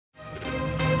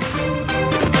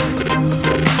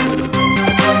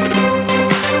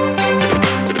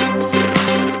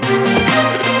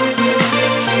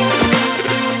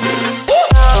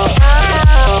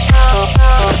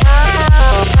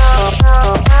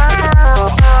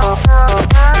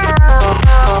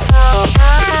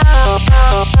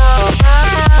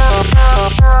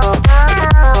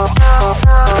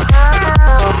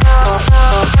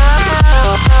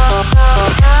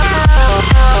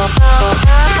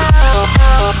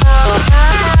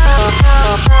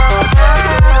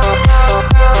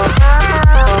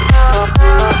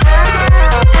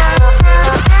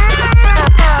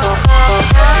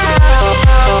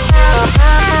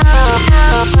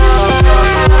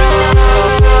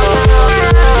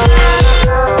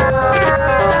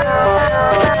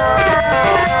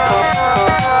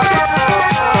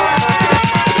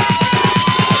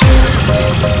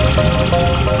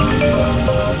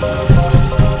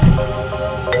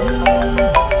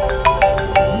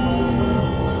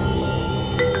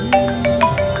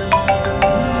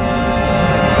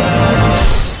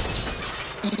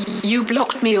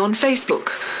blocked me on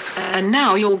Facebook, and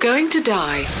now you're going to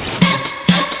die.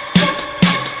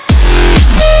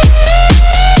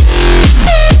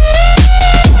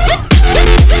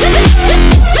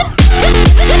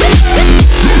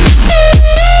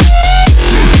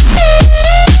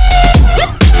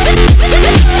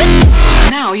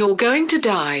 Now you're going to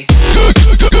die.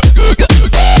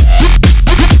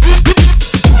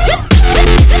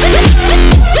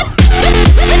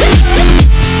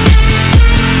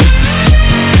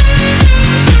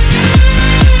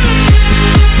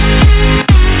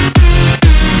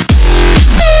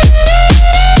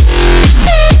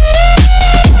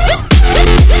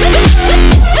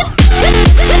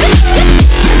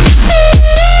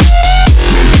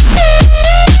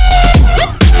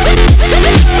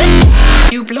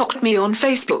 Blocked me on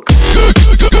Facebook.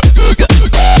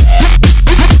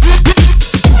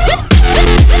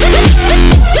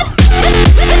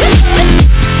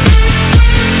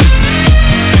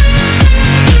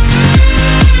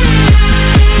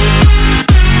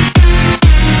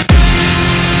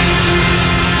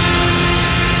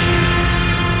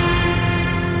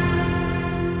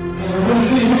 We'll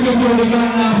see who can do the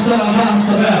Gangnam Style dance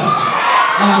the best.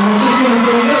 We're just going to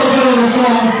do a little bit of the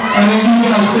song, and then you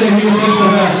guys say who you think's the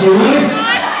best. So ready?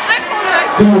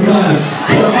 Two fast.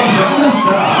 Gangnam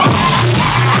Style.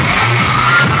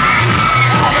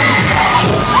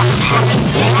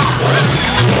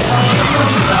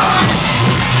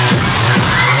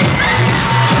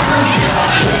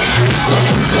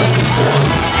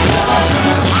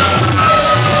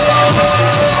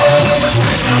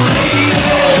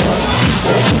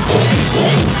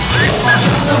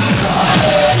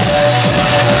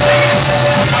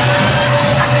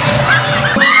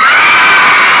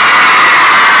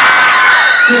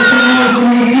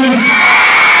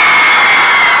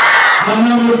 And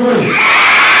number 3.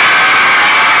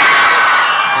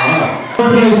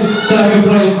 Third place, second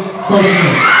place, first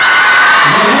place.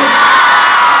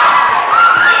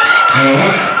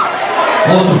 Alright.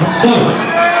 Awesome. So,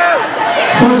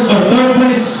 first or third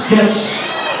place gets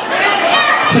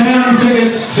 10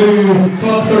 tickets to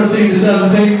Club 13 to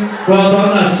 17. Well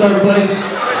done, that's third place.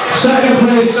 Second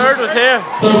place. Third was here.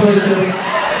 Third place here.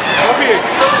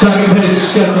 Second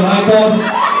place gets an iPod.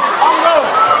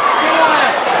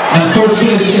 And first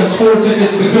place gets 4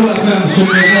 tickets to Cool FM, so you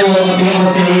can go on the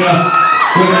Honest Arena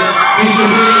with Isha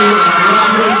B.